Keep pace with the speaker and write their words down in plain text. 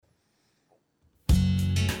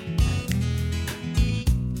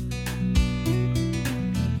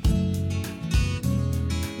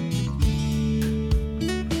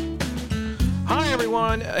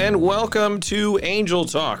everyone, and welcome to Angel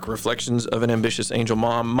Talk, Reflections of an Ambitious Angel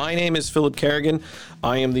Mom. My name is Philip Kerrigan.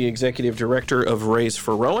 I am the Executive Director of Raise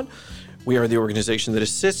for Rowan. We are the organization that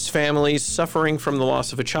assists families suffering from the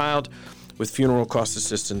loss of a child with funeral cost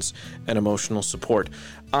assistance and emotional support.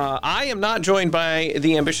 I am not joined by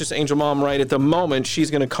the Ambitious Angel Mom right at the moment. She's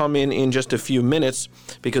going to come in just a few minutes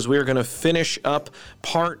because we're going to finish up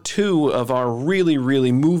part 2 of our really,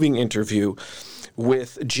 really moving interview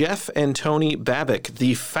with Jeff and Toni Babick,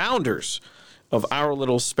 the founders of Our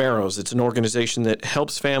Little Sparrows. It's an organization that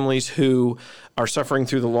helps families who are suffering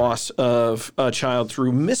through the loss of a child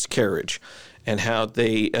through miscarriage and how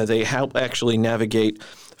they help actually navigate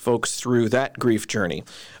folks through that grief journey.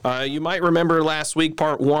 You might remember last week,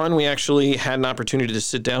 part 1, we actually had an opportunity to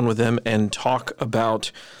sit down with them and talk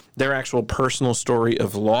about their actual personal story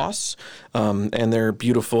of loss and their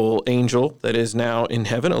beautiful angel that is now in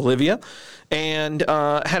heaven, Olivia, and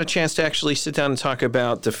had a chance to actually sit down and talk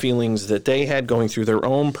about the feelings that they had going through their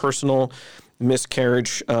own personal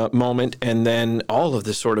miscarriage moment, and then all of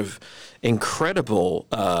the sort of incredible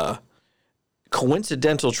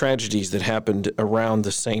coincidental tragedies that happened around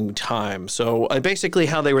the same time. So basically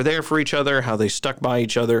how they were there for each other, how they stuck by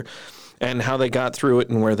each other, and how they got through it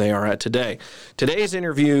and where they are at today. Today's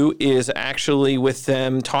interview is actually with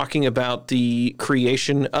them talking about the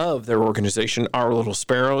creation of their organization, Our Little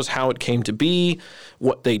Sparrows, how it came to be,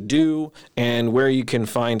 what they do, and where you can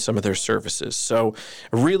find some of their services. So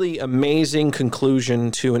a really amazing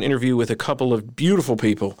conclusion to an interview with a couple of beautiful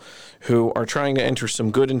people who are trying to enter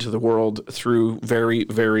some good into the world through very,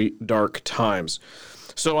 very dark times.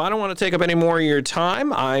 So I don't want to take up any more of your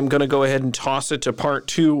time. I'm going to go ahead and toss it to part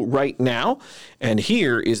 2 right now. And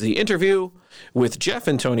here is the interview with Jeff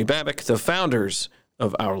and Toni Babick, the founders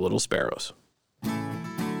of Our Little Sparrows.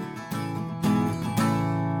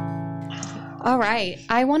 All right.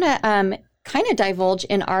 I want to kind of divulge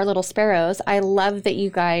in Our Little Sparrows. I love that you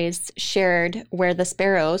guys shared where the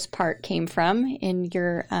sparrows part came from in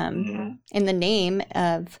your in the name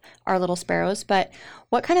of Our Little Sparrows. But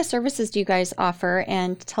what kind of services do you guys offer?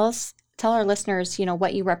 And tell our listeners,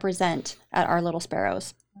 what you represent at Our Little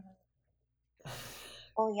Sparrows.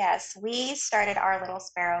 Well, yes, we started Our Little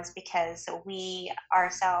Sparrows because we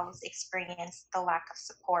ourselves experienced the lack of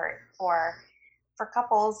support for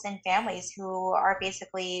couples and families who are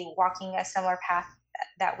basically walking a similar path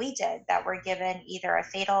that we did, that were given either a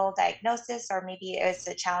fatal diagnosis or maybe it's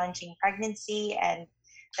a challenging pregnancy and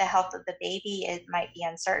the health of the baby, it might be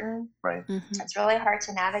uncertain. Right. Mm-hmm. It's really hard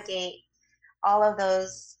to navigate all of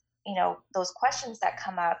those, those questions that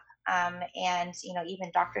come up, and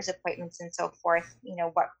even doctor's appointments and so forth.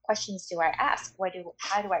 What questions do I ask?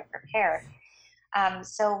 How do I prepare?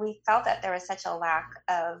 So we felt that there was such a lack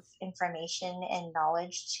of information and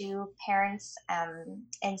knowledge to parents,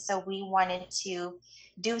 and so we wanted to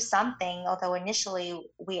do something. Although initially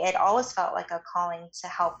we had always felt like a calling to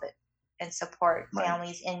help and support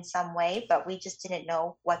families in some way, but we just didn't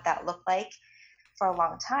know what that looked like for a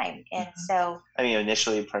long time. And so,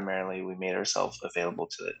 initially, primarily, we made ourselves available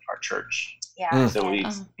to our church. Yeah. So we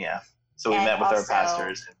met with our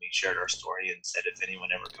pastors and we shared our story and said, if anyone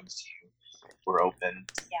ever comes to you, we're open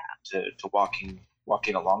to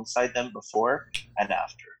walking alongside them before and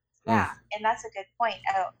after. Yeah, and that's a good point.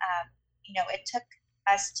 It took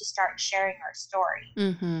us to start sharing our story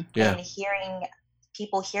and hearing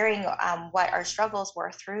what our struggles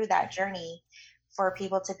were through that journey, for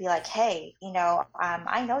people to be like, hey,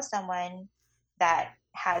 I know someone that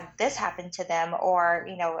had this happen to them, or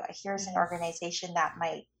here's an organization that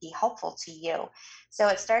might be helpful to you. So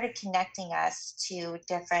it started connecting us to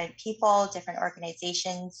different people, different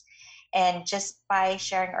organizations, and just by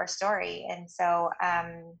sharing our story. And so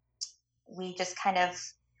we just kind of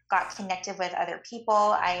got connected with other people.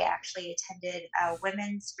 I actually attended a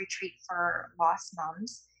women's retreat for lost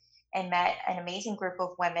moms and met an amazing group of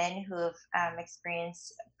women who have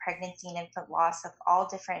experienced pregnancy and infant loss of all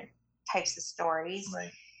different types of stories.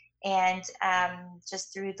 Right. And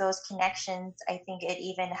just through those connections, I think it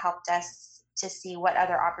even helped us to see what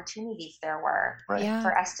other opportunities there were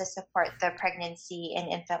for us to support the pregnancy and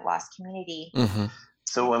infant loss community. Mm-hmm.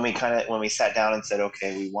 So when we sat down and said,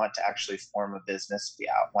 okay, we want to actually form a business, we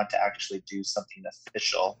want to actually do something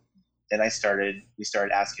official, then we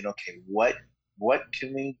started asking, okay, what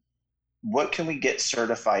can we get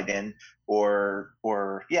certified in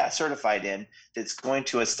certified in that's going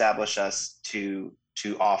to establish us to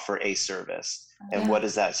offer a service, and what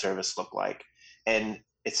does that service look like? And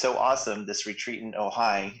it's so awesome, this retreat in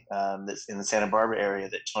Ojai, that's in the Santa Barbara area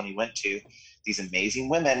that Toni went to, these amazing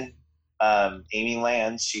women. Amy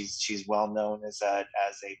Lands, she's well known as a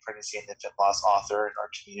pregnancy and infant loss author in our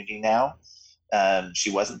community now,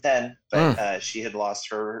 She wasn't then, but she had lost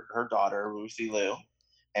her daughter, Ruthie Lou,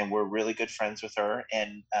 and we're really good friends with her.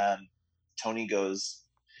 And Tony goes,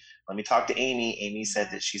 let me talk to Amy. Amy said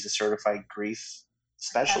that she's a certified grief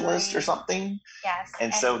specialist or something. Yes.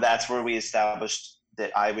 And so that's where we established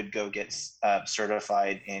that I would go get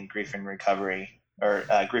certified in grief and recovery, or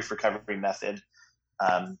grief recovery method.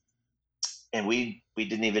 And we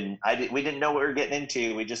didn't know what we were getting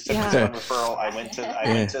into. We just took this one referral. I went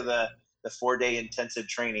to the 4-day intensive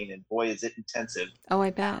training, and boy, is it intensive. Oh,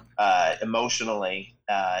 I bet. Emotionally,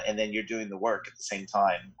 and then you're doing the work at the same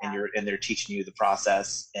time, and they're teaching you the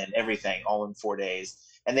process and everything all in 4 days,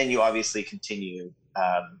 and then you obviously continue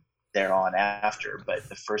thereon after. But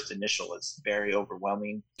the first initial is very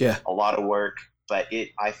overwhelming. Yeah, a lot of work, but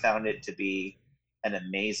I found it to be an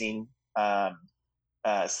amazing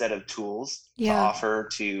set of tools to offer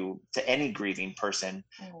to any grieving person.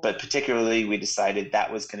 But particularly, we decided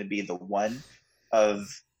that was going to be the one of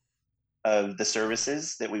the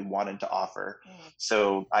services that we wanted to offer.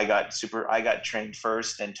 So I got trained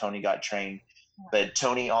first, and Tony got trained, but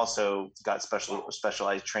Tony also got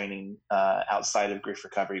specialized training outside of grief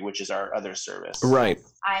recovery, which is our other service. Right.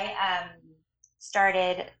 I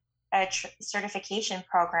started a certification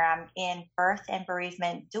program in birth and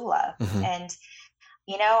bereavement doula, and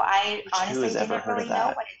I honestly didn't really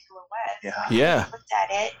know what a doula was. Yeah. I looked at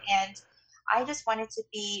it, and I just wanted to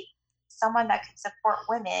be someone that could support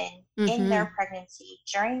women in their pregnancy,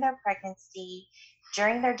 during their pregnancy,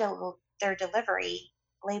 during their delivery,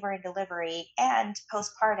 labor and delivery, and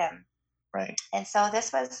postpartum. Right. And so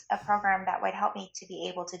this was a program that would help me to be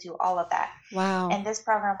able to do all of that. Wow. And this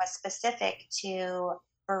program was specific to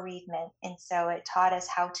bereavement. And so it taught us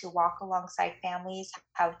how to walk alongside families,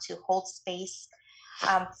 how to hold space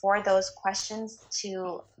for those questions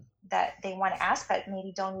that they want to ask, but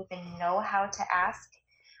maybe don't even know how to ask,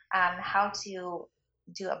 how to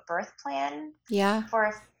do a birth plan. Yeah.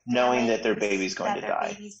 For knowing that their baby's going to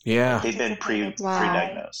die. They've been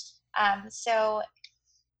pre-diagnosed. So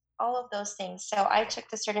all of those things. So I took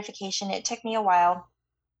the certification. It took me a while.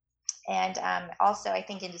 And also I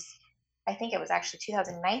think it was actually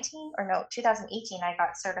 2018 I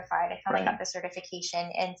got certified. I finally got the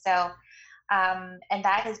certification. And so and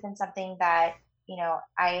that has been something that,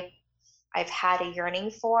 I've had a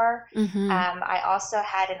yearning for. I also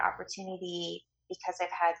had an opportunity, because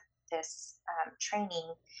I've had this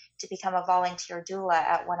training, to become a volunteer doula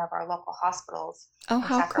at one of our local hospitals in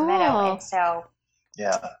Sacramento. Cool. And so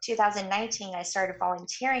 2019, I started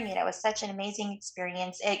volunteering, and it was such an amazing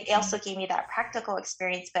experience. It also gave me that practical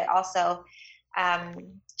experience, but also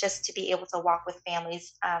just to be able to walk with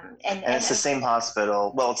families. And it's the same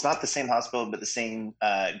hospital. Well, it's not the same hospital, but the same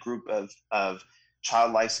group of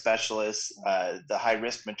child life specialists, the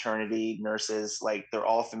high-risk maternity nurses. Like, they're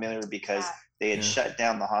all familiar because they had shut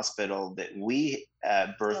down the hospital that we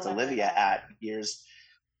birthed Olivia at years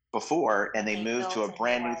before, and they moved to a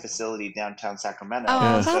brand new facility downtown Sacramento.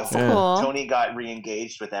 Oh, that's cool. Tony got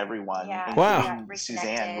re-engaged with everyone, including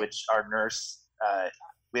Suzanne, which our nurse,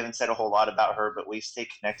 we haven't said a whole lot about her, but we stayed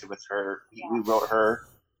connected with her. We wrote her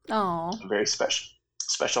a very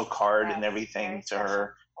special card and everything to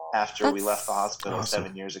her after we left the hospital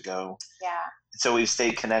 7 years ago. Yeah. So we've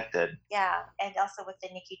stayed connected. Yeah, and also with the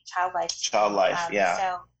NICU Child Life.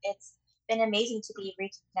 So it's been amazing to be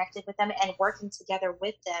reconnected with them and working together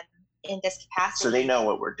with them in this capacity. So they know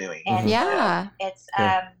what we're doing. And it's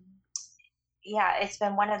it's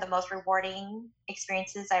been one of the most rewarding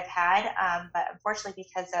experiences I've had. But unfortunately,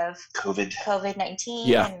 because of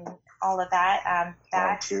COVID-19 and all of that,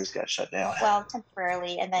 volunteers got shut down. Well,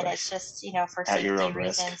 temporarily, and then it's just for safety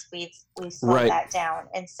reasons we've slowed that down.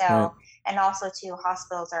 And so and also too,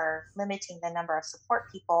 hospitals are limiting the number of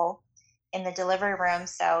support people in the delivery room.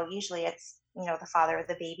 So usually it's the father of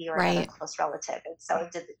the baby or another close relative. And so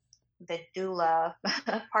the doula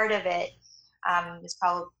part of it is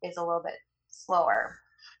a little bit slower.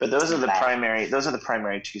 But those are the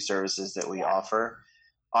primary two services that we offer.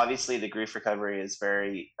 Obviously, the grief recovery is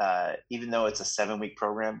very, even though it's a 7-week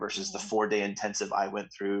program versus the 4-day intensive I went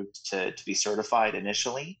through to be certified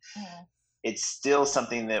initially, it's still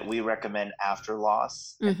something that we recommend after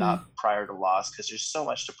loss and not prior to loss, because there's so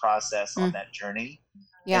much to process on that journey.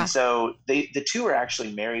 And so the two are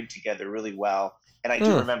actually married together really well. And I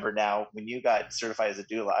do remember now, when you got certified as a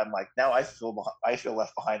doula, I'm like, now I feel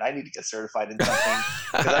left behind. I need to get certified in something,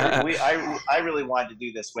 because I really wanted to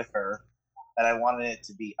do this with her, and I wanted it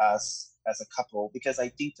to be us as a couple, because I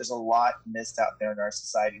think there's a lot missed out there in our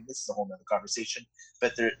society. This is a whole nother conversation,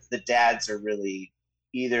 but the dads are really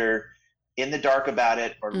either in the dark about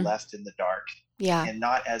it or left in the dark. and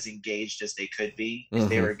not as engaged as they could be if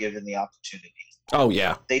they were given the opportunity. Oh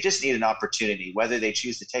yeah. They just need an opportunity. Whether they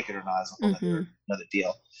choose to take it or not is a whole another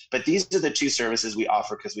deal. But these are the two services we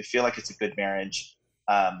offer because we feel like it's a good marriage.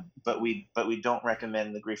 But we don't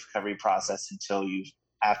recommend the grief recovery process until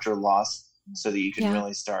after loss, so that you can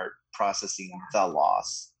really start processing the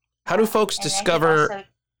loss. How do folks discover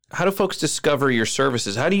your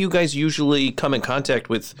services? How do you guys usually come in contact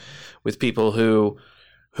with people who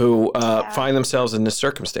find themselves in this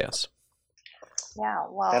circumstance? Yeah,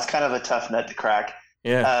 well, that's kind of a tough nut to crack.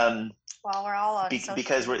 Yeah. Well, we're all on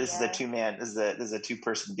because this is a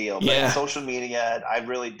two-person deal. But social media, I've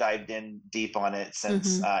really dived in deep on it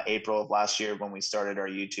since April of last year when we started our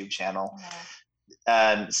YouTube channel.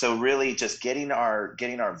 So really just getting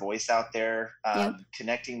our voice out there,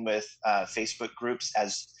 connecting with Facebook groups.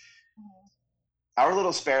 As Our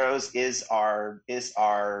Little Sparrows is our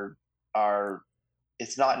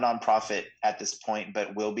it's not nonprofit at this point,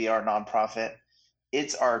 but will be our nonprofit.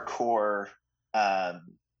 It's our core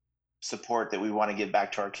support that we want to give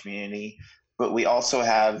back to our community. But we also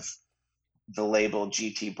have the label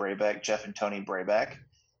GT Brabeck, Jeff and Tony Brabeck.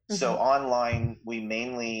 So online, we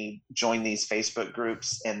mainly join these Facebook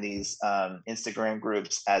groups and these Instagram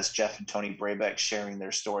groups as Jeff and Tony Brabeck sharing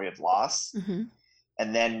their story of loss.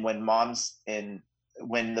 And then when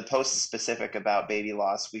the post is specific about baby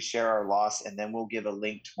loss, we share our loss, and then we'll give a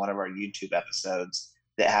link to one of our YouTube episodes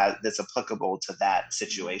that's applicable to that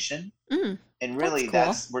situation. And really,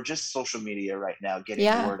 we're just social media right now, getting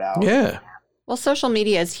the word out. Yeah. Well, social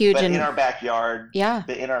media is huge. But in our backyard,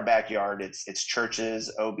 but in our backyard, it's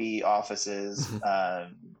churches, OB offices,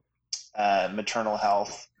 maternal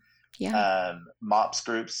health, MOPS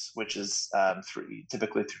groups, which is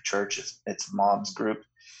typically through church. It's mom's group.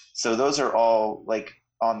 So those are all like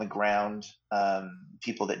on the ground,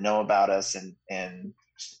 people that know about us, and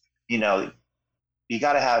you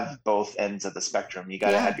got to have both ends of the spectrum. You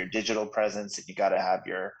got to have your digital presence, and you got to have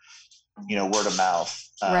your, word of mouth,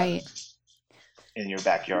 in your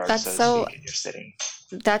backyard, so to speak, in your city.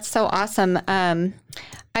 That's so awesome.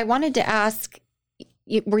 I wanted to ask,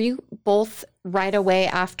 were you both right away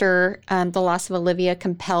after the loss of Olivia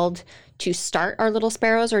compelled to start Our Little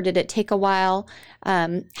Sparrows, or did it take a while?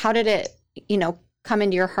 How did it, come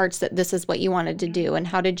into your hearts that this is what you wanted to do, and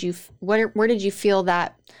how did you? Where did you feel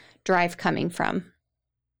that drive coming from?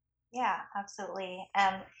 Yeah, absolutely.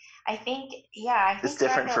 I think it's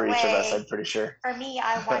different for each of us, I'm pretty sure. For me,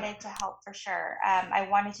 I wanted to help for sure. I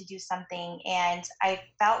wanted to do something, and I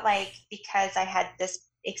felt like because I had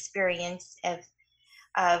this experience of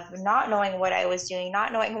not knowing what I was doing,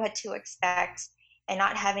 not knowing what to expect, and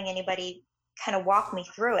not having anybody kind of walk me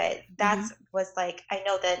through it, was like, I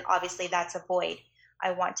know that obviously that's a void.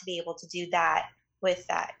 I want to be able to do that with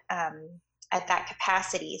that at that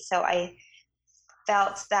capacity. So I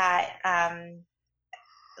felt that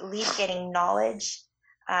at least getting knowledge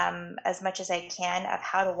as much as I can of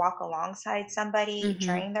how to walk alongside somebody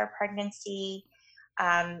during their pregnancy,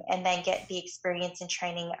 and then get the experience and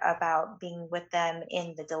training about being with them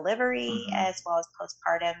in the delivery as well as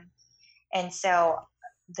postpartum. And so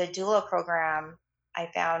the doula program I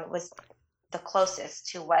found was the closest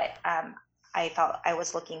to what I felt I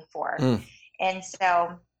was looking for. And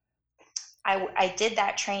so I did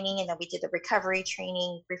that training, and then we did the recovery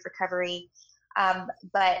training, grief recovery. And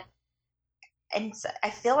so I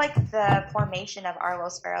feel like the formation of Our Little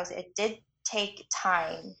Sparrows, it did take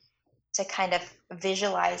time to kind of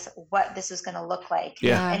visualize what this was going to look like.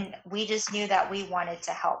 And we just knew that we wanted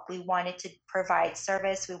to help. We wanted to provide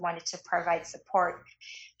service. We wanted to provide support.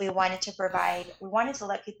 We wanted to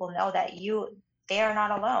let people know that they are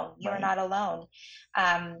not alone. You are not alone.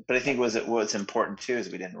 But I think what's important too is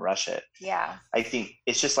we didn't rush it. Yeah. I think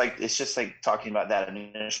it's just like talking about that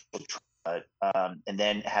initial trauma, and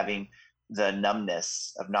then having the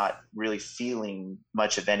numbness of not really feeling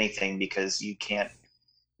much of anything because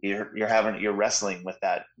you're wrestling with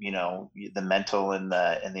that, the mental and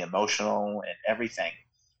the emotional and everything.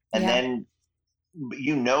 And then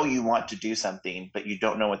you want to do something, but you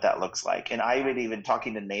don't know what that looks like. And I would, even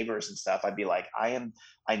talking to neighbors and stuff, I'd be like, I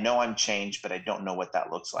know I'm changed, but I don't know what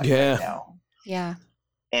that looks like right now. Yeah.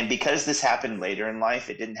 And because this happened later in life,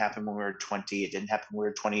 it didn't happen when we were 20, it didn't happen when we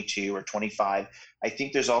were 22 or 25. I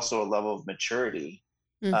think there's also a level of maturity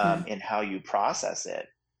in how you process it.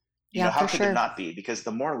 How could it not be? Because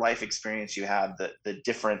the more life experience you have, the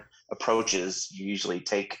different approaches you usually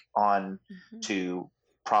take on to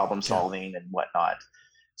problem solving and whatnot.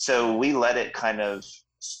 So we let it kind of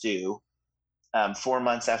stew. 4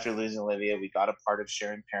 months after losing Olivia, we got a part of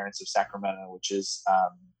Sharing Parents of Sacramento, which is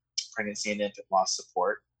pregnancy and infant loss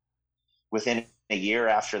support. Within a year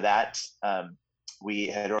after that, we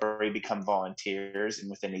had already become volunteers. And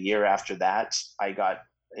within a year after that, I got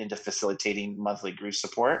into facilitating monthly grief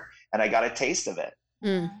support, and I got a taste of it.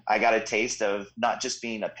 I got a taste of not just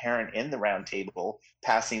being a parent in the round table,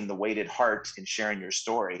 passing the weighted heart and sharing your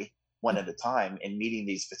story one at a time, and meeting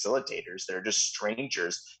these facilitators that are just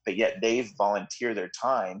strangers, but yet they've volunteered their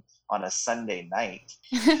time on a Sunday night.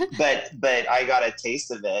 but I got a taste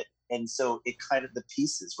of it. And so it kind of, the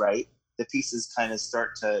pieces kind of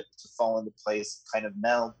start to fall into place, kind of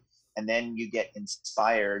meld, and then you get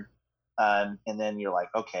inspired. And then you're like,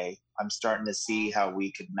 okay, I'm starting to see how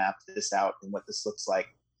we could map this out and what this looks like.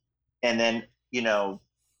 And then, you know,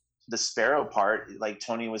 the sparrow part, like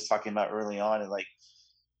Tony was talking about early on, and like,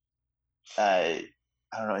 I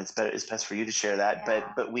don't know, it's best for you to share that,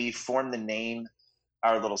 but we formed the name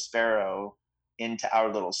Our Little Sparrow into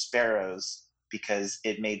Our Little Sparrows because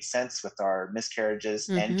it made sense with our miscarriages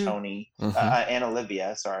and Tony and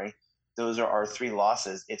Olivia, sorry. Those are our 3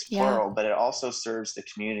 losses. It's plural, but it also serves the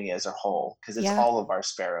community as a whole because it's all of our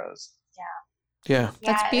sparrows. Yeah.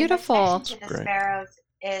 That's beautiful. The sparrows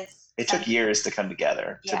is it took years to come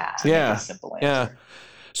together. To make a simple answer. Yeah.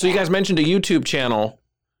 So you guys mentioned a YouTube channel.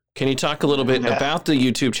 Can you talk a little bit about the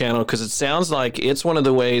YouTube channel? Because it sounds like it's one of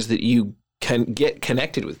the ways that you can get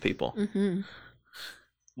connected with people.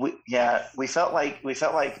 We felt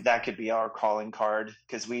like that could be our calling card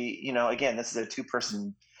because we, you know, again, this is a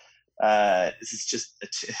 2-person. This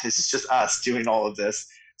is just us doing all of this.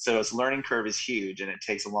 So its learning curve is huge and it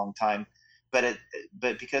takes a long time. But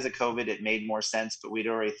because of COVID, it made more sense. But we'd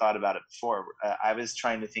already thought about it before. I was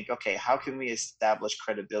trying to think, okay, how can we establish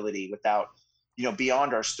credibility without, you know,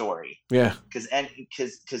 beyond our story? Yeah. Because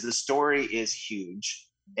the story is huge,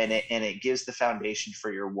 and it gives the foundation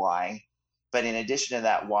for your why. But in addition to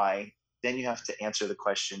that why, then you have to answer the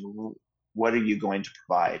question, what are you going to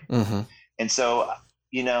provide? And so,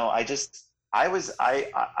 you know, I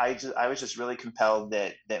was just really compelled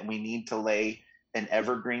that we need to lay an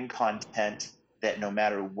evergreen content that no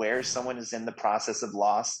matter where someone is in the process of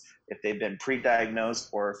loss, if they've been pre-diagnosed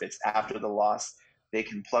or if it's after the loss, they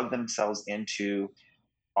can plug themselves into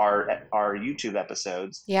our YouTube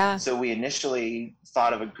episodes. Yeah. So we initially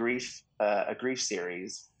thought of a grief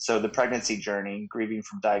series. So the pregnancy journey, grieving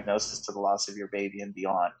from diagnosis to the loss of your baby and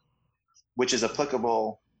beyond, which is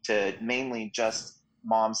applicable to mainly just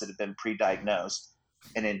moms that have been pre-diagnosed.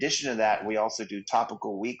 In addition to that, we also do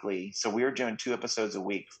topical weekly. So we were doing 2 episodes a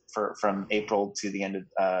week from April to the end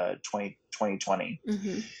of 2020.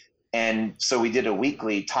 And so we did a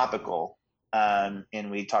weekly topical, and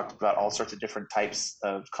we talked about all sorts of different types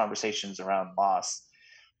of conversations around loss.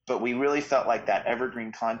 But we really felt like that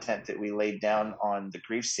evergreen content that we laid down on the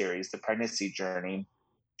grief series, the pregnancy journey,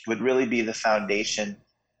 would really be the foundation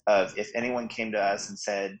of if anyone came to us and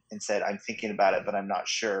said, I'm thinking about it, but I'm not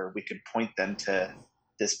sure, we could point them to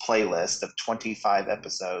this playlist of 25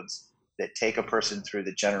 episodes that take a person through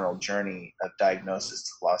the general journey of diagnosis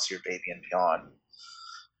to loss of your baby and beyond.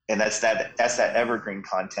 And that's that evergreen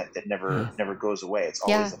content that never goes away. It's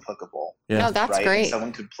always applicable. No, that's great. And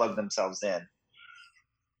someone could plug themselves in.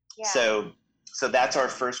 So that's our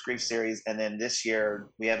first grief series. And then this year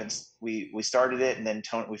we started it, and then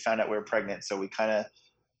we found out we were pregnant. So we kind of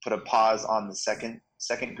put a pause on the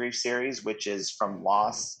second grief series, which is from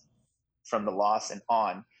the loss and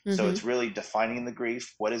on. So it's really defining the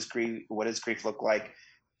grief. What does grief look like?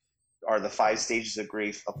 Are the 5 stages of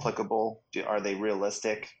grief applicable? Are they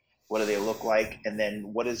realistic? What do they look like? And then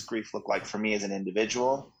what does grief look like for me as an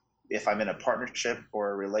individual? If I'm in a partnership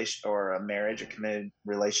or a relation or a marriage, a committed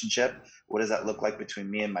relationship, what does that look like between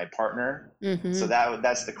me and my partner? So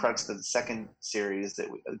that's the crux of the second series,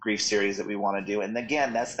 grief series that we want to do. And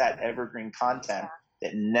again, that's that evergreen content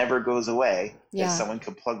that never goes away. That someone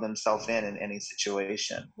could plug themselves in any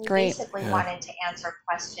situation. We basically wanted to answer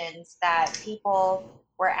questions that people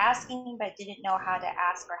were asking but didn't know how to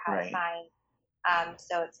ask or how to find.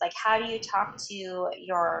 So it's like, how do you talk to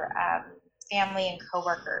your family and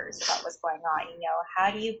coworkers about what's going on? You know,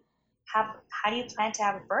 how do you plan to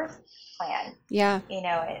have a birth plan? You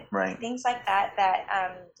know, things like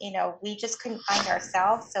that you know, we just couldn't find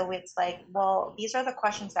ourselves. So it's like, well, these are the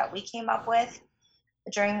questions that we came up with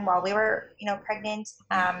while we were, you know, pregnant.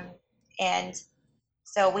 And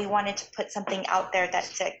so we wanted to put something out there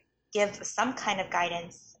to give some kind of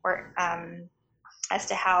guidance or as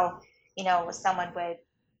to how, you know, someone would,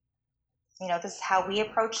 you know, this is how we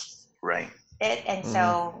approached it. And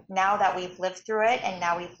so now that we've lived through it and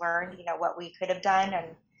now we've learned, you know, what we could have done and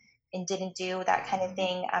and didn't do, that kind of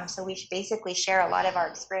thing. So we basically share a lot of our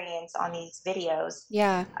experience on these videos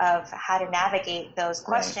of how to navigate those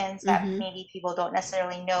questions that maybe people don't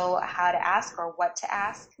necessarily know how to ask or what to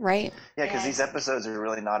ask. Right. Yeah, because these episodes are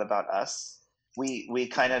really not about us. We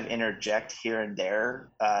kind of interject here and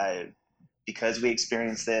there because we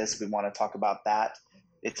experienced this. We want to talk about that.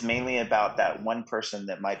 It's mainly about that one person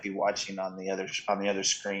that might be watching on the other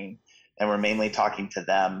screen, and we're mainly talking to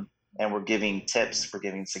them, and we're giving tips, we're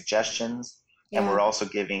giving suggestions, and we're also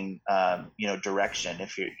giving direction.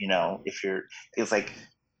 If you're, it's like,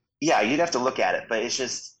 you'd have to look at it, but it's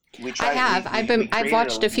just we try. I've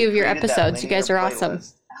watched a few of your episodes. You guys are awesome.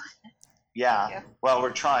 Yeah. Well,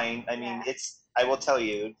 we're trying. I mean, I will tell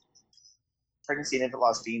you, pregnancy and infant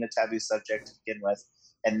loss being a taboo subject to begin with.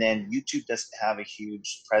 And then YouTube doesn't have a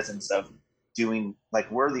huge presence of doing, like,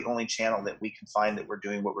 we're the only channel that we can find that we're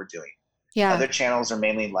doing what we're doing. Yeah. Other channels are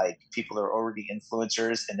mainly like people that are already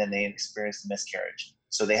influencers, and then they experience the miscarriage.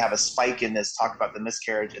 So they have a spike in this, talk about the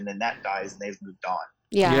miscarriage, and then that dies and they've moved on.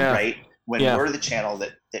 Yeah. Right? When we're the channel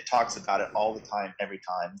that talks about it all the time, every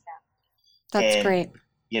time. That's great.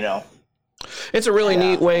 It's a really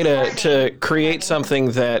neat way to create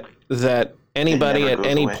something that anybody at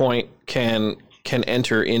any point can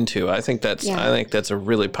enter into. I think that's a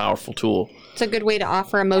really powerful tool. It's a good way to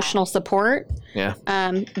offer emotional support. Yeah.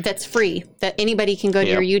 That's free, that anybody can go to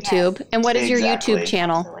your YouTube. Yes. And what is your YouTube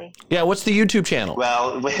channel? Yeah, what's the YouTube channel?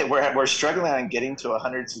 Well, we're struggling on getting to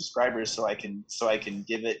 100 subscribers so I can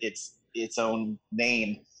give it its own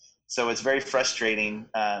name. So it's very frustrating.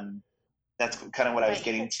 That's kind of what I was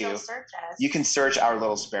getting to. You can search Our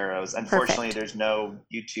Little Sparrows. Unfortunately, there's no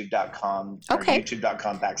youtube.com or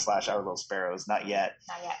youtube.com/ Our Little Sparrows. Not yet.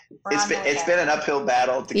 It's been an uphill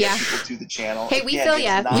battle to get people to the channel. Hey, we feel you.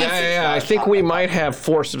 I think we might have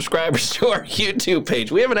 4 subscribers to our YouTube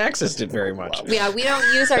page. We haven't accessed it very much. Yeah, we don't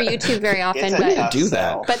use our YouTube very often. We need to do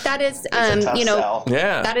that. But that is,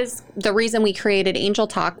 that is the reason we created Angel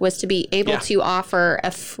Talk, was to be able to offer a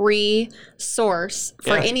free source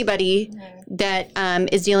for anybody that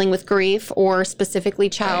is dealing with grief or specifically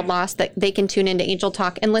child loss, that they can tune into Angel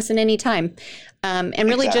Talk and listen anytime. And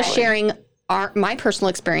really just sharing my personal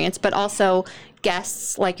experience, but also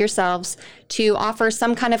guests like yourselves to offer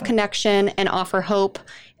some kind of connection and offer hope,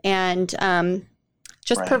 and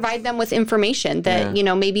just provide them with information that,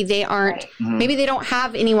 maybe they aren't, maybe they don't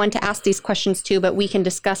have anyone to ask these questions to, but we can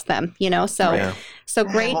discuss them, so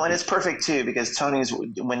great. Well, and it's perfect too, because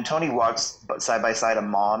when Tony walks side by side a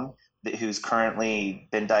mom who's currently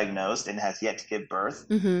been diagnosed and has yet to give birth,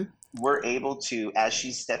 we're able to, as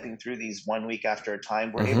she's stepping through these 1 week after a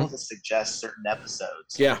time, we're able to suggest certain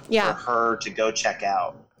episodes for her to go check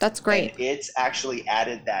out. That's great. And it's actually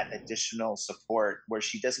added that additional support where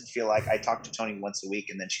she doesn't feel like I talk to Tony once a week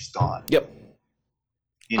and then she's gone. Yep.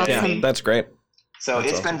 You know what I mean? That's great. So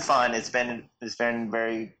it's been fun. It's been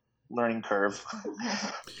very learning curve,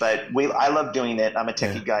 but I love doing it. I'm a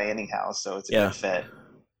techie guy anyhow, so it's a good fit.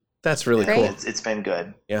 That's really cool. It's been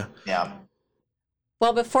good. Yeah.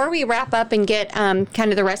 Well, before we wrap up and get kind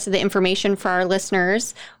of the rest of the information for our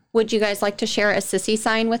listeners, would you guys like to share a sissy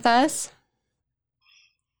sign with us?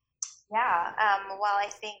 Yeah. Well, I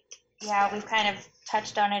think, we've kind of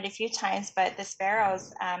touched on it a few times, but the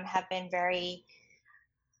sparrows have been very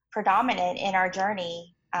predominant in our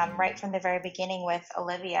journey right from the very beginning with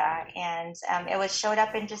Olivia. And it showed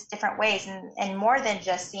up in just different ways, and more than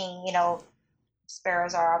just seeing,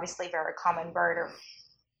 sparrows are obviously a very common bird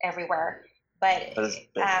everywhere. But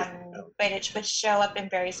it would show up in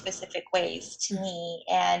very specific ways to me.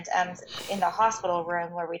 And in the hospital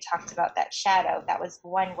room where we talked about that shadow, that was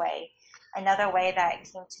one way. Another way that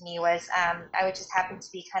came to me was I would just happen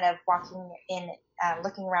to be kind of walking in,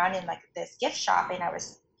 looking around in like this gift shop, and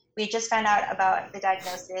we just found out about the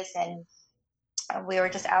diagnosis, and we were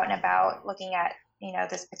just out and about looking at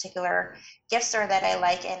this particular gift store that I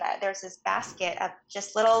like, and there's this basket of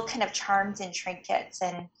just little kind of charms and trinkets,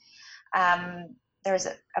 and there's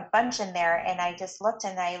a bunch in there, and I just looked,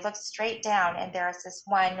 and I looked straight down, and there was this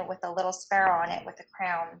one with a little sparrow on it with a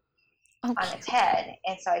crown on its head.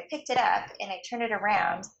 And so I picked it up and I turned it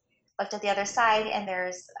around, looked at the other side, and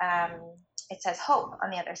there's it says hope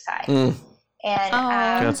on the other side. And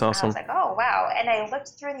that's awesome. I was like, oh wow. And I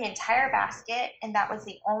looked through the entire basket, and that was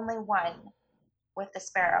the only one with the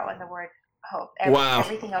sparrow and the word hope.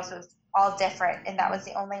 Everything else was all different, and that was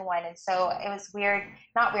the only one. And so it was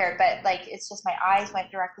not weird, but like, it's just my eyes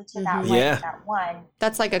went directly to that one.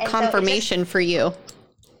 That's like a confirmation for you.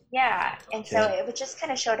 Yeah. And so it just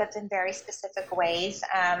kind of showed up in very specific ways.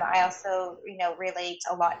 I also, relate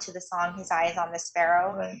a lot to the song His Eye is on the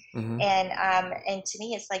Sparrow. Right. And to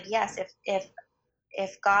me, it's like, yes, if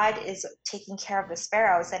if God is taking care of the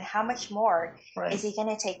sparrows, then how much more is He going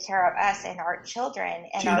to take care of us and our children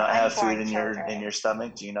and our unborn children? Do you not have food in your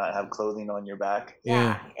stomach? Do you not have clothing on your back?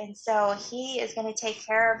 Yeah. And so He is going to take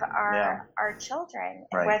care of our children,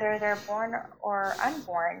 whether they're born or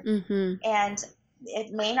unborn. Mm-hmm. And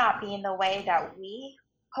it may not be in the way that we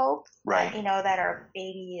hope, that, that our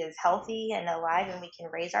baby is healthy and alive and we can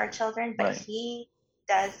raise our children, but He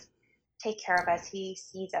does take care of us. He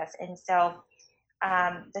sees us. And so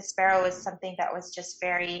the sparrow is something that was just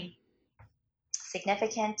very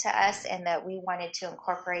significant to us, and that we wanted to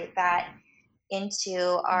incorporate that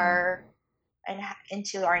into our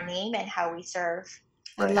name and how we serve.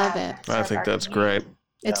 I love it. I think that's great.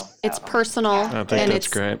 It's personal, and it's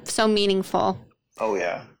great. So meaningful. Oh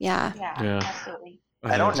yeah. Yeah. Absolutely.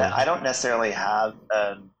 I don't necessarily have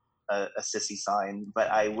a sissy sign,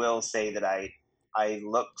 but I will say that I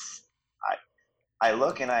look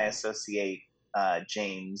and I associate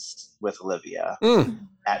James with Olivia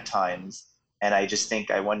at times, and I just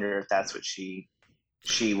think, I wonder if that's what she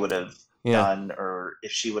would have done, or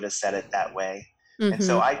if she would have said it that way. Mm-hmm. And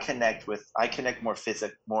so I connect more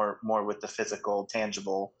with the physical,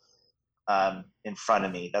 tangible in front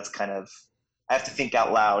of me. That's kind of, I have to think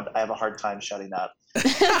out loud. I have a hard time shutting up.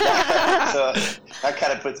 So that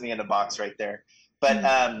kind of puts me in a box right there. But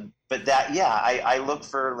I look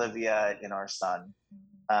for Olivia in our son.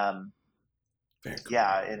 Very cool.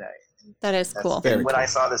 Yeah, and that is cool. When I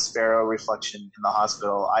saw the sparrow reflection in the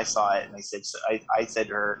hospital, I saw it, and I said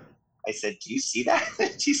to her, "Do you see that?"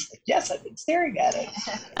 She's like, "Yes, I've been staring at it."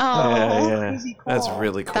 Oh, yeah. Cool. That's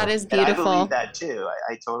really cool. That is beautiful. And I believe that too.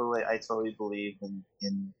 I totally believe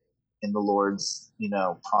in the Lord's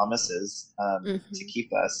promises to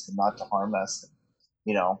keep us and not to harm us.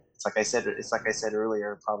 And, it's like I said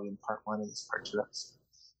earlier, probably in part 1 of this part 2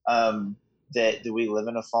 episode. That we live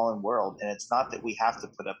in a fallen world, and it's not that we have to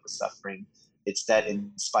put up with suffering. It's that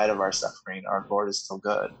in spite of our suffering, our Lord is still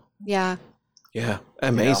good. Yeah. Yeah.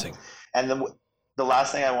 Amazing. And the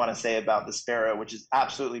last thing I want to say about the sparrow, which is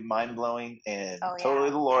absolutely mind blowing and totally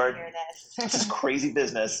the Lord, this is crazy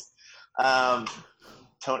business. One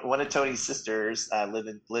of Tony's sisters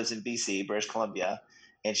lives in BC, British Columbia,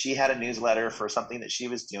 and she had a newsletter for something that she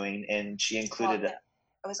was doing, and she included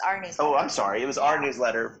it was our newsletter. Oh, I'm sorry. It was our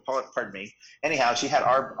newsletter. Pardon me. Anyhow, she had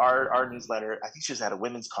our newsletter. I think she was at a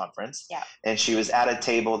women's conference. Yeah. And she was at a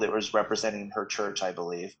table that was representing her church, I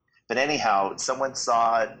believe. But anyhow, someone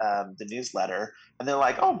saw the newsletter, and they're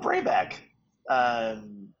like, "Oh, Brabec,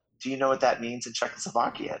 do you know what that means in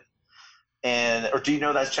Czechoslovakian? Or do you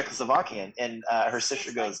know that's Czechoslovakian?" And her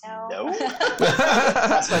sister goes, "No."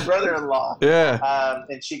 That's my brother-in-law. Yeah.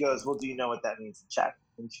 And she goes, "Well, do you know what that means in Czech?"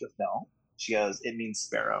 And she goes, "No." She goes, "It means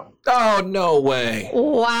sparrow." Oh, no way.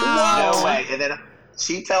 Wow. No way. And then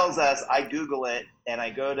she tells us, I Google it, and I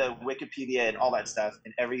go to Wikipedia and all that stuff,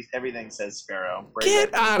 and everything says sparrow.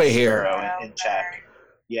 Get out of here. Sparrow in Czech.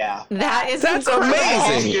 Yeah. That's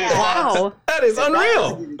amazing. Wow. That is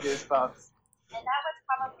unreal. And that was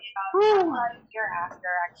probably about a year after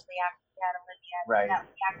we had Olivia. Right. That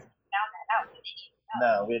we actually found that out. We didn't even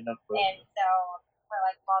know. No, we had no clue. And so we're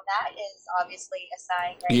like, well, that is obviously a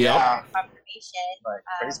sign, right? Yeah. Confirmation. Right.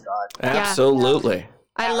 Praise God. Absolutely.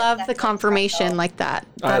 I love the confirmation like that.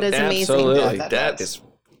 That is amazing. Absolutely. That is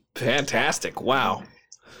fantastic. Wow.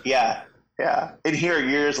 Yeah. Yeah. And here,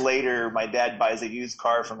 years later, my dad buys a used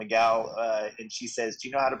car from a gal, and she says, "Do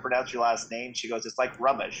you know how to pronounce your last name?" She goes, "It's like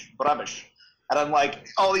rubbish. Rubbish." And I'm like,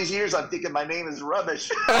 all these years, I'm thinking my name is Rubbish.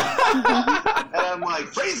 And I'm like,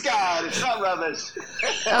 praise God, it's not Rubbish.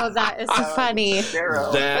 Oh, that is funny.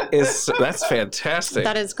 That's fantastic.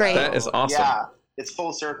 That is great. That is awesome. Yeah, it's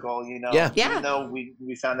full circle, Yeah. Even though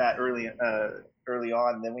we found that early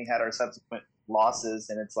on, then we had our subsequent losses,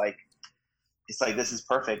 and it's like this is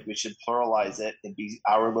perfect. We should pluralize it and be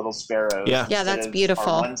our little sparrows. Yeah, that's beautiful.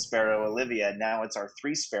 Our one sparrow, Olivia. Now it's our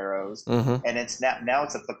 3 sparrows, and it's now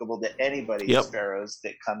it's applicable to anybody's sparrows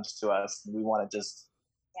that comes to us. We want to just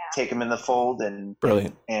take them in the fold and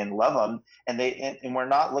love them. And we're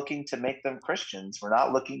not looking to make them Christians. We're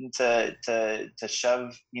not looking to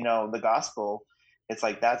shove the gospel. It's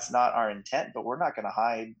like that's not our intent, but we're not going to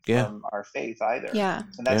hide from our faith either. Yeah,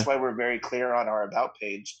 and that's why we're very clear on our about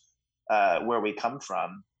page. Where we come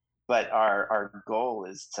from, but our goal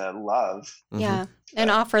is to love,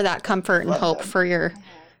 and offer that comfort and hope for your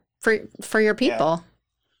people.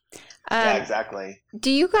 Yeah, exactly.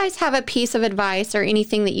 Do you guys have a piece of advice or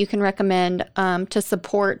anything that you can recommend to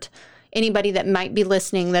support anybody that might be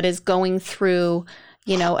listening that is going through,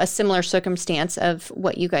 a similar circumstance of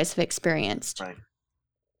what you guys have experienced? Right.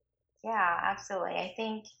 Yeah, absolutely. I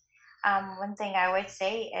think one thing I would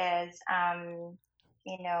say is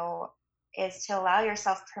is to allow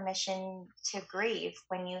yourself permission to grieve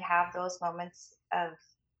when you have those moments of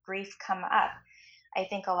grief come up. I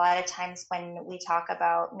think a lot of times when we talk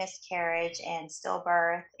about miscarriage and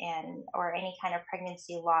stillbirth or any kind of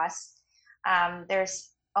pregnancy loss,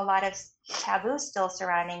 there's a lot of taboo still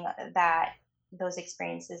surrounding those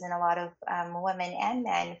experiences, and a lot of women and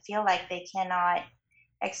men feel like they cannot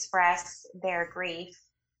express their grief,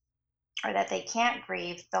 or that they can't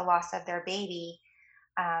grieve the loss of their baby,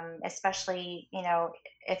 especially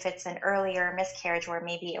if it's an earlier miscarriage where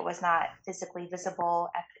maybe it was not physically visible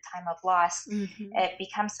at the time of loss. It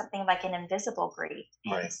becomes something like an invisible grief.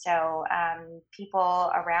 Right. And so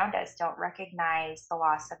people around us don't recognize the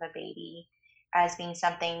loss of a baby as being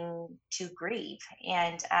something to grieve.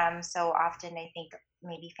 And so often I think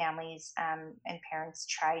maybe families and parents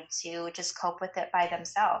try to just cope with it by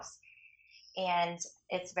themselves. And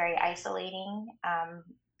it's very isolating,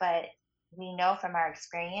 but we know from our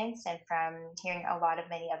experience and from hearing a lot of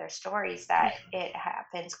many other stories that it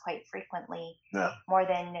happens quite frequently, more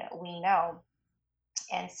than we know.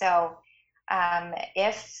 And so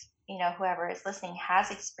if whoever is listening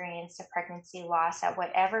has experienced a pregnancy loss at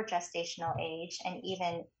whatever gestational age, and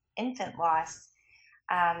even infant loss,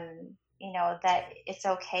 that it's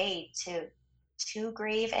okay to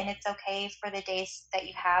grieve, and it's okay for the days that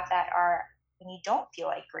you have that are when you don't feel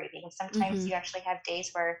like grieving. Sometimes you actually have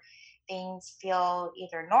days where things feel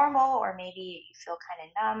either normal or maybe you feel kind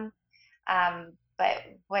of numb. But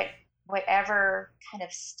whatever kind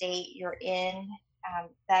of state you're in,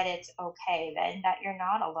 that it's okay, then that you're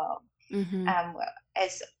not alone.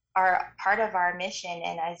 As part of our mission,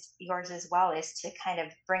 and as yours as well, is to kind of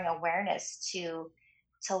bring awareness to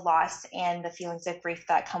loss and the feelings of grief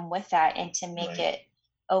that come with that, and to make it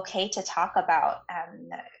okay to talk about.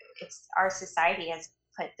 It's our society has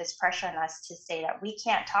put this pressure on us to say that we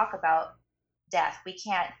can't talk about death. We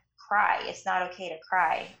can't cry. It's not okay to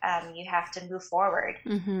cry. You have to move forward.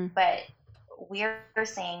 But we're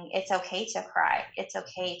saying it's okay to cry. It's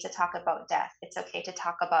okay to talk about death. It's okay to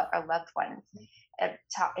talk about our loved ones.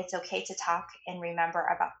 It's okay to talk and remember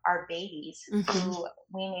about our babies who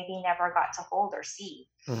we maybe never got to hold or see.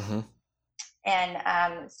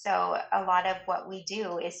 And so a lot of what we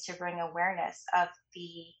do is to bring awareness of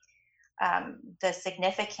the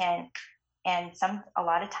significant and a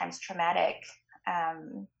lot of times traumatic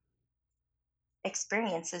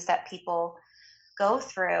experiences that people go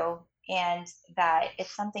through, and that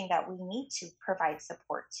it's something that we need to provide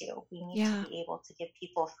support to. We need to be able to give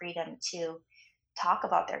people freedom to talk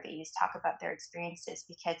about their babies, talk about their experiences,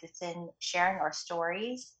 because it's in sharing our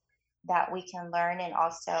stories that we can learn and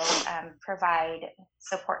also provide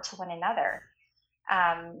support to one another.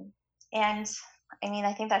 And I mean,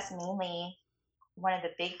 I think that's mainly one of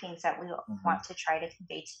the big things that we want to try to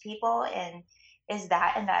convey to people, and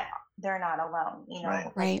that they're not alone.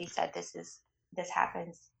 Like we said, this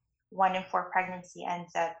happens. 1 in 4 pregnancies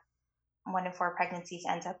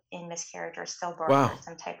ends up in miscarriage or stillbirth or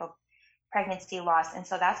some type of pregnancy loss. And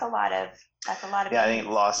so that's a lot of I think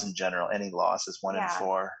loss in general, any loss is 1 in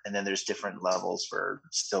 4, and then there's different levels for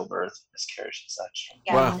stillbirth, miscarriage, and such.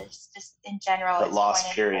 Just in general, but it's loss 1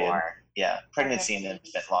 in period 4 pregnancy and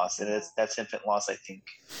infant loss, and that's infant loss, I think,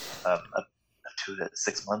 up to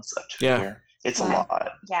 6 months, up to a year. It's a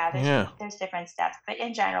lot. There's different steps, but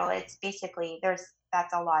in general, it's basically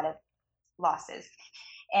that's a lot of losses.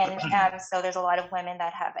 And so there's a lot of women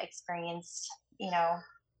that have experienced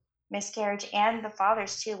miscarriage, and the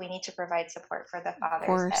fathers too. We need to provide support for the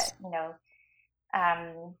fathers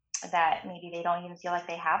that that maybe they don't even feel like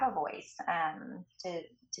they have a voice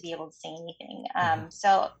to be able to say anything.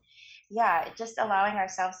 So just allowing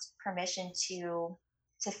ourselves permission to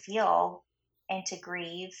feel and to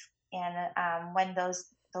grieve, and when those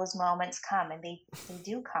moments come, and they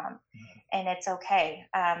do come, and it's okay.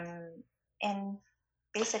 And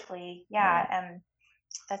basically,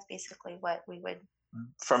 that's basically what we would.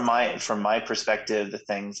 From my perspective, the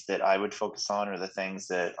things that I would focus on are the things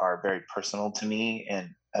that are very personal to me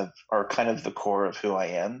and are kind of the core of who I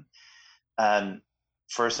am.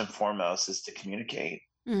 First and foremost is to communicate.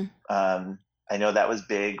 I know that was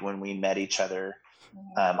big when we met each other.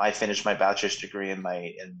 I finished my bachelor's degree, and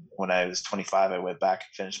when I was 25, I went back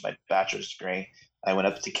and finished my bachelor's degree. I went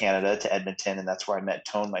up to Canada, to Edmonton, and that's where I met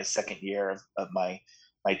Tone my second year of my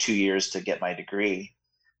 2 years to get my degree.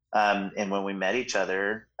 And when we met each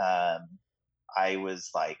other, I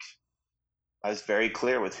was very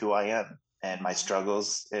clear with who I am and my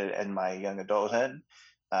struggles in my young adulthood,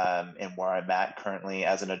 and where I'm at currently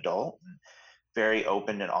as an adult. Very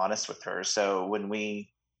open and honest with her. So when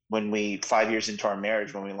we 5 years into our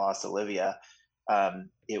marriage, when we lost Olivia,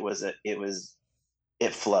 it was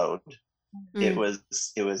it flowed. It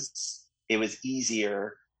was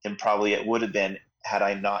easier than probably it would have been had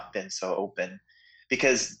I not been so open,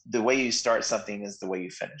 because the way you start something is the way you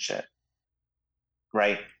finish it.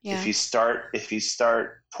 Right. Yeah. If you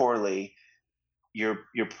start poorly, you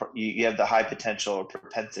have the high potential or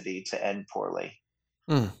propensity to end poorly.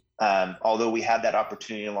 Although we had that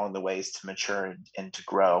opportunity along the ways to mature and to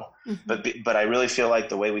grow, but I really feel like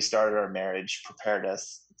the way we started our marriage prepared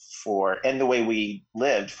us for, and the way we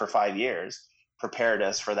lived for 5 years prepared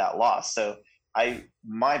us for that loss. So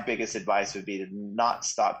my biggest advice would be to not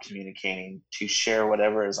stop communicating, to share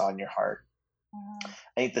whatever is on your heart.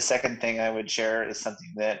 I think the second thing I would share is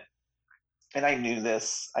something that, and I knew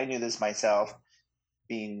this myself,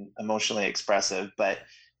 being emotionally expressive, but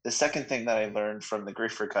the second thing that I learned from the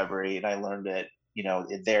grief recovery, and I learned it,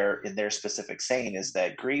 in their specific saying, is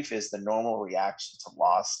that grief is the normal reaction to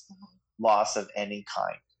loss of any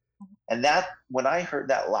kind. And that, when I heard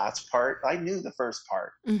that last part, I knew the first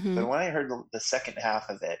part, but when I heard the second half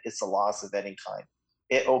of it, it's the loss of any kind.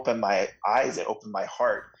 It opened my eyes, it opened my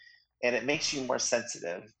heart, and it makes you more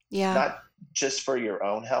sensitive. Yeah. Not just for your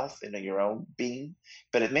own health and your own being,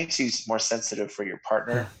 but it makes you more sensitive for your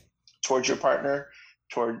partner, towards your partner,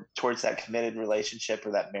 towards that committed relationship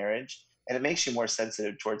or that marriage. And it makes you more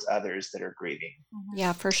sensitive towards others that are grieving.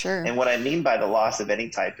 Yeah, for sure. And what I mean by the loss of any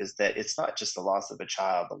type is that it's not just the loss of a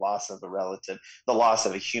child, the loss of a relative, the loss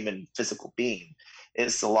of a human physical being.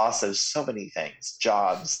 It's the loss of so many things: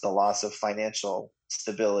 jobs, the loss of financial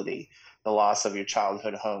stability, the loss of your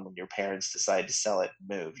childhood home when your parents decided to sell it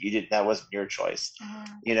and move. That wasn't your choice,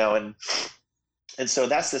 and so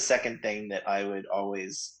that's the second thing that I would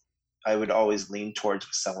always lean towards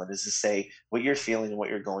with someone, is to say, what you're feeling and what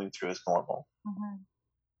you're going through is normal.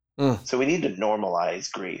 So we need to normalize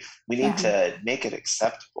grief. We need to make it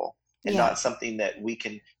acceptable, and not something that we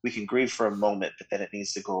can grieve for a moment, but then it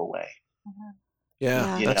needs to go away.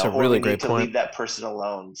 Yeah, that's a really great point. To leave that person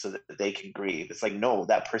alone so that they can grieve. It's like, no,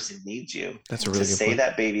 that person needs you. That's a really good point. To say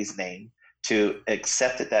that baby's name, to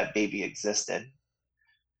accept that baby existed,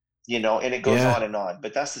 and it goes on and on.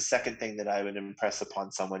 But that's the second thing that I would impress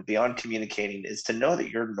upon someone beyond communicating, is to know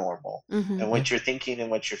that you're normal, and what you're thinking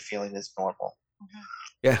and what you're feeling is normal.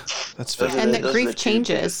 Yeah, that's fair. And that grief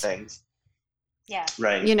changes. Yeah.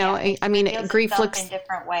 Right. I mean, grief looks in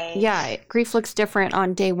different ways. Yeah, grief looks different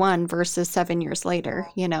on day one versus 7 years later.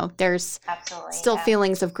 There's still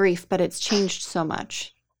feelings of grief, but it's changed so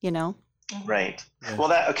much. Right. Yeah.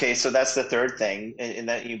 Well, so that's the third thing, and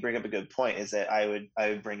that you bring up a good point, is that I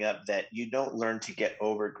would bring up that you don't learn to get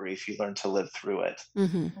over grief, you learn to live through it.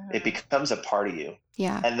 It becomes a part of you.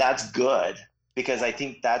 Yeah. And that's good, because I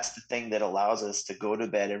think that's the thing that allows us to go to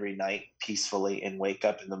bed every night peacefully and wake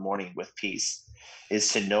up in the morning with peace, is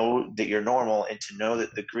to know that you're normal, and to know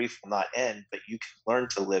that the grief will not end, but you can learn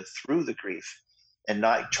to live through the grief and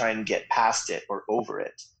not try and get past it or over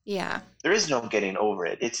it. Yeah. There is no getting over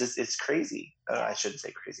it. It's crazy. I shouldn't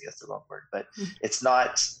say crazy, that's the wrong word, but it's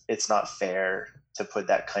not fair to put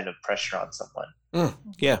that kind of pressure on someone.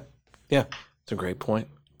 Yeah. It's a great point.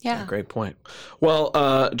 Yeah. Great point.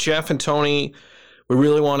 Well, Jeff and Tony, we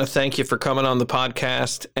really want to thank you for coming on the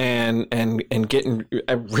podcast and getting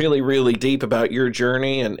really, really deep about your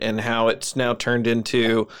journey and how it's now turned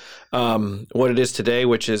into what it is today,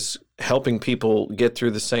 which is helping people get through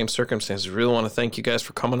the same circumstances. We really want to thank you guys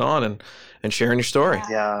for coming on and sharing your story.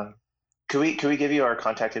 Yeah. Could we give you our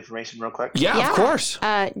contact information real quick? Yeah. Of course.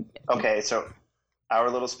 Okay, so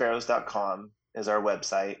OurLittleSparrows.com is our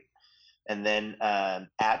website. And then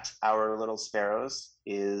at Our Little Sparrows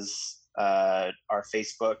is our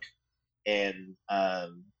Facebook and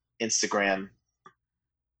Instagram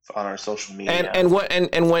on our social media. And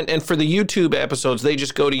for the YouTube episodes, they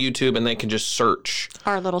just go to YouTube and they can just search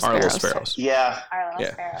Our Little Sparrows. Yeah. Our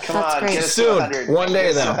Little Sparrows. Come on, great. Soon. One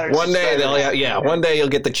day though. One day they'll one day you'll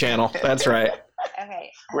get the channel. That's right.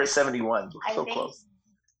 Okay. We're at 71. We're so close.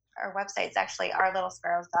 Our website's actually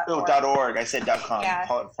OurLittleSparrows.org. Oh, .org. I said .com. Yeah.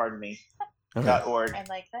 Pardon me. Okay. .org. I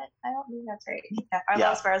like that. I don't think that's right.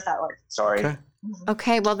 OurLittleSparrows.org. Sorry.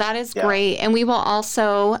 Okay, well, that is great. And we will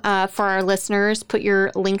also, for our listeners, put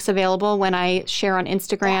your links available when I share on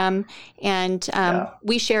Instagram. And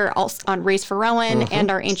we share also on Raise for Rowan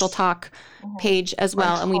and our Angel Talk page as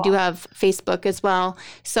well. And we do have Facebook as well.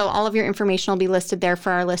 So all of your information will be listed there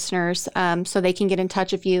for our listeners, so they can get in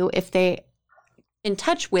touch with you if they in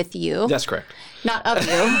touch with you. That's correct. Not of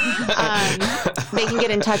you. They can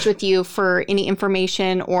get in touch with you for any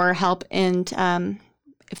information or help, and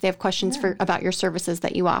if they have questions about your services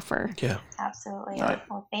that you offer. Yeah. Absolutely. Right.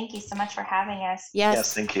 Well, thank you so much for having us.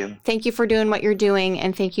 Yes, thank you. Thank you for doing what you're doing,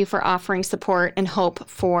 and thank you for offering support and hope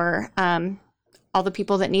for all the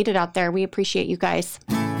people that need it out there. We appreciate you guys.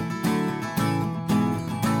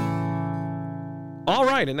 All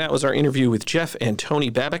right, and that was our interview with Jeff and Tony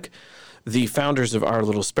Babick, the founders of Our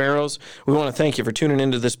Little Sparrows. We want to thank you for tuning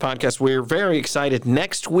into this podcast. We're very excited.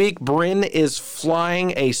 Next week, Bryn is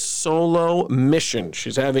flying a solo mission.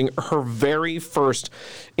 She's having her very first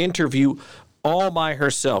interview all by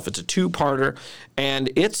herself. It's a two-parter,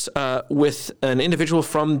 and it's with an individual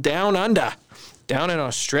from Down Under, down in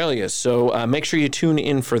Australia. So make sure you tune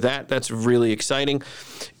in for that. That's really exciting.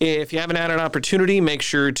 If you haven't had an opportunity, make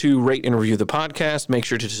sure to rate and review the podcast. Make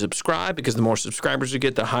sure to subscribe, because the more subscribers you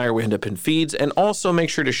get, the higher we end up in feeds. And also make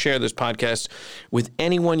sure to share this podcast with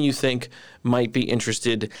anyone you think might be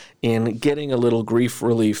interested in getting a little grief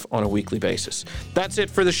relief on a weekly basis. That's it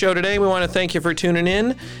for the show today. We want to thank you for tuning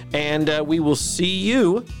in, and we will see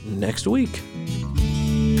you next week.